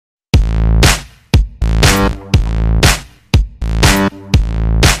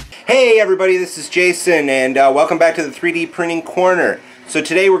Hey everybody, this is Jason, and welcome back to the 3D Printing Corner. So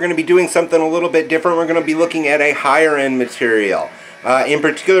today we're going to be doing something a little bit different. We're going to be looking at a higher end material. In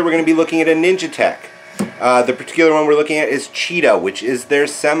particular, we're going to be looking at a Ninjatek. The particular one we're looking at is Cheetah, which is their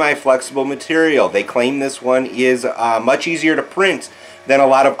semi-flexible material. They claim this one is much easier to print than a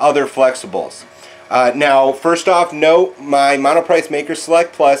lot of other flexibles. Now, first off, note, my Monoprice Maker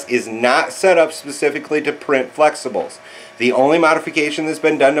Select Plus is not set up specifically to print flexibles. The only modification that's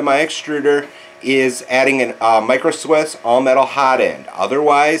been done to my extruder is adding a micro Swiss all-metal hot end.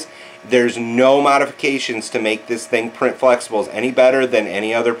 Otherwise, there's no modifications to make this thing print flexibles any better than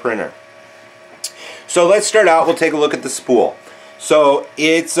any other printer. So let's start out. We'll take a look at the spool. So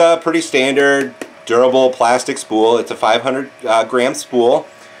it's a pretty standard, durable plastic spool. It's a 500 gram spool.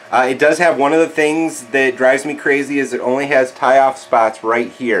 It does have one of the things that drives me crazy is it only has tie-off spots right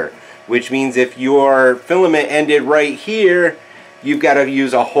here, which means if your filament ended right here, you've got to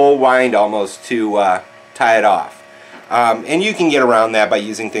use a whole wind almost to tie it off. And you can get around that by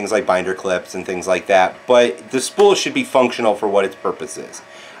using things like binder clips and things like that, but the spool should be functional for what its purpose is.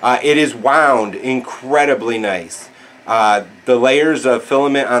 It is wound incredibly nice. The layers of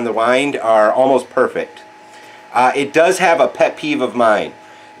filament on the wind are almost perfect. It does have a pet peeve of mine.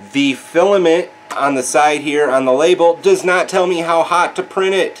 The filament on the side here on the label does not tell me how hot to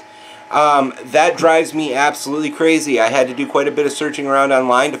print it. That drives me absolutely crazy. I had to do quite a bit of searching around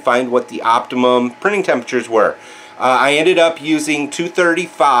online to find what the optimum printing temperatures were. I ended up using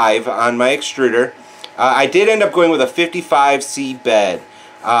 235 on my extruder. I did end up going with a 55C bed.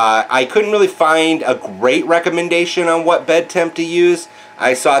 I couldn't really find a great recommendation on what bed temp to use.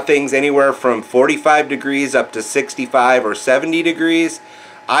 I saw things anywhere from 45 degrees up to 65 or 70 degrees.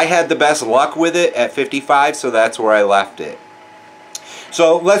 I had the best luck with it at 55, so that's where I left it.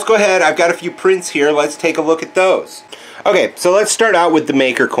 So let's go ahead. I've got a few prints here. Let's take a look at those. Okay, so let's start out with the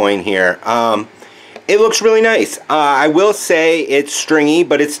Maker coin here. It looks really nice. I will say it's stringy,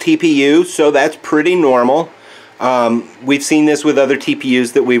 but it's TPU, so that's pretty normal. We've seen this with other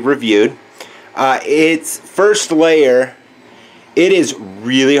TPUs that we've reviewed. Its first layer, it is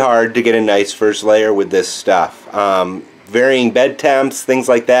really hard to get a nice first layer with this stuff. Varying bed temps, things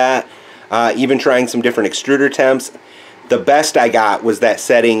like that, even trying some different extruder temps. The best I got was that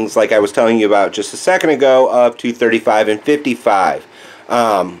settings, like I was telling you about just a second ago, of 235 and 55.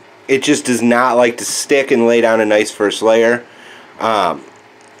 It just does not like to stick and lay down a nice first layer.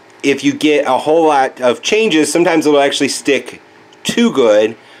 If you get a whole lot of changes, sometimes it'll actually stick too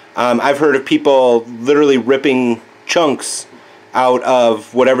good. I've heard of people literally ripping chunks out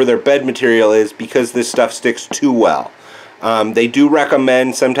of whatever their bed material is because this stuff sticks too well. They do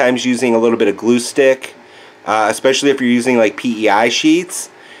recommend sometimes using a little bit of glue stick, especially if you're using like PEI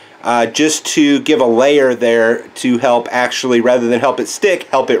sheets, just to give a layer there to help actually, rather than help it stick,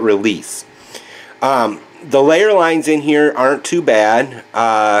 help it release. The layer lines in here aren't too bad.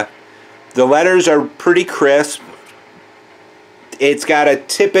 The letters are pretty crisp. It's got a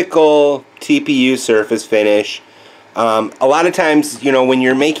typical TPU surface finish. A lot of times, you know, when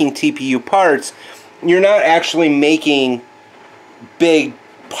you're making TPU parts, you're not actually making big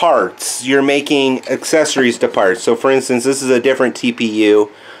parts. You're making accessories to parts. So for instance, this is a different TPU.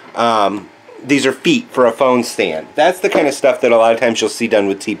 These are feet for a phone stand. That's the kind of stuff that a lot of times you'll see done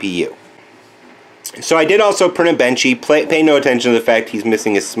with TPU. So I did also print a benchy. Pay no attention to the fact he's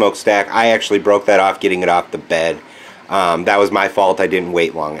missing his smokestack. I actually broke that off getting it off the bed. That was my fault. I didn't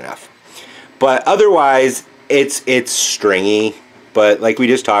wait long enough. But otherwise, it's stringy. But like we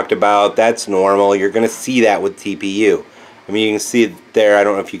just talked about, that's normal. You're going to see that with TPU. I mean, you can see it there. I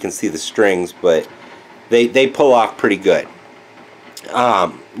don't know if you can see the strings, but they pull off pretty good.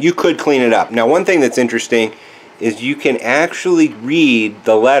 You could clean it up. Now, one thing that's interesting is you can actually read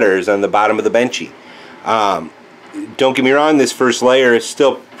the letters on the bottom of the benchy. Don't get me wrong, this first layer is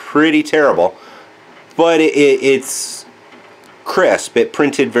still pretty terrible, but it's crisp. It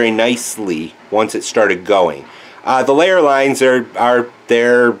printed very nicely once it started going. The layer lines are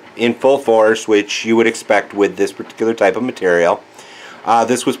there in full force, which you would expect with this particular type of material.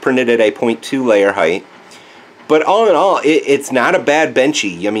 This was printed at a 0.2 layer height. But all in all, it's not a bad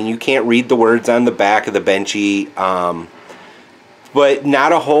benchy. I mean, you can't read the words on the back of the benchy, but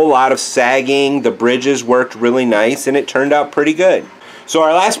not a whole lot of sagging. The bridges worked really nice, and it turned out pretty good. So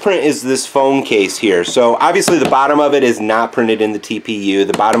our last print is this phone case here. So obviously the bottom of it is not printed in the TPU.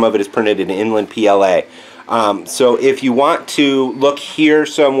 The bottom of it is printed in inland PLA. So if you want to look here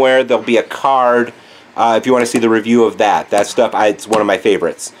somewhere, there'll be a card if you want to see the review of that. That stuff, it's one of my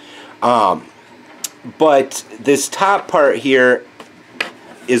favorites. But this top part here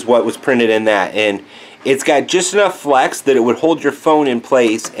is what was printed in that, and It's got just enough flex that it would hold your phone in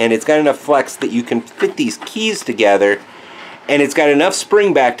place, and it's got enough flex that you can fit these keys together, and it's got enough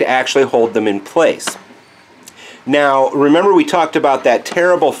spring back to actually hold them in place. Now, remember we talked about that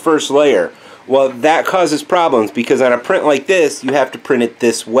terrible first layer. Well, that causes problems because on a print like this, you have to print it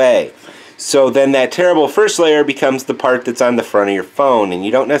this way. So then that terrible first layer becomes the part that's on the front of your phone, and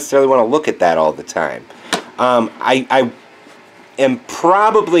you don't necessarily want to look at that all the time. I am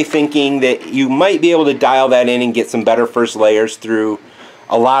probably thinking that you might be able to dial that in and get some better first layers through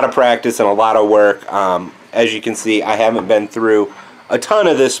a lot of practice and a lot of work. As you can see, I haven't been through a ton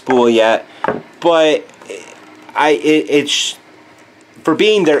of this spool yet, but it's for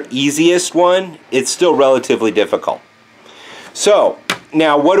being their easiest one, it's still relatively difficult. So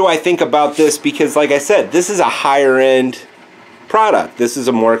now what do I think about this? Because like I said, this is a higher end product. This is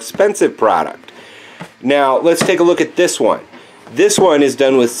a more expensive product. Now let's take a look at this one. This one is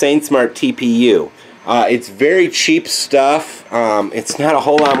done with SaintSmart TPU. It's very cheap stuff. It's not a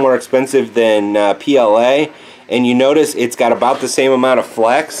whole lot more expensive than PLA, and you notice it's got about the same amount of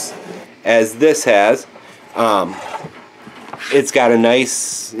flex as this has. It's got a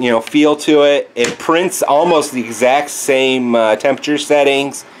nice, feel to it. It prints almost the exact same temperature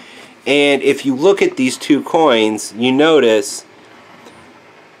settings, and if you look at these two coins, you notice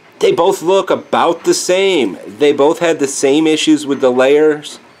they both look about the same. They both had the same issues with the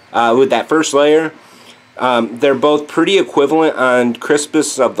layers, with that first layer. They're both pretty equivalent on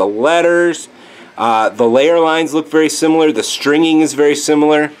crispness of the letters. The layer lines look very similar. The stringing is very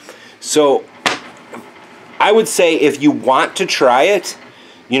similar. So I would say if you want to try it,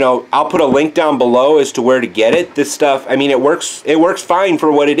 I'll put a link down below as to where to get it. This stuff, I mean, it works fine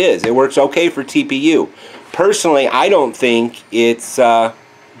for what it is. It works okay for TPU. Personally, I don't think it's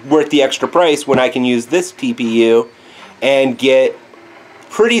worth the extra price when I can use this TPU and get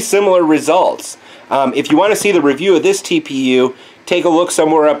pretty similar results. If you want to see the review of this TPU, take a look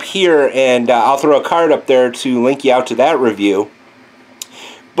somewhere up here, and I'll throw a card up there to link you out to that review.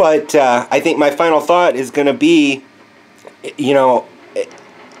 But I think my final thought is going to be,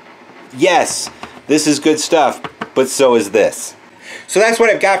 yes, this is good stuff, but so is this. So that's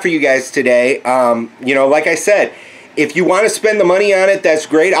what I've got for you guys today. Like I said, if you want to spend the money on it, that's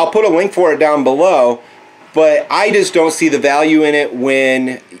great. I'll put a link for it down below. But I just don't see the value in it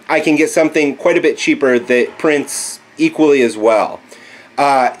when I can get something quite a bit cheaper that prints equally as well.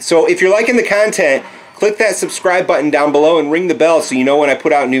 So if you're liking the content, click that subscribe button down below and ring the bell so you know when I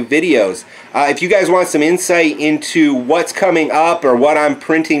put out new videos. If you guys want some insight into what's coming up or what I'm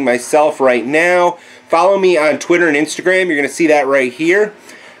printing myself right now, follow me on Twitter and Instagram. You're going to see that right here.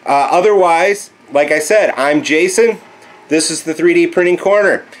 Otherwise, like I said, I'm Jason. This is the 3D Printing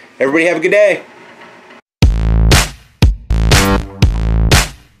Corner. Everybody have a good day.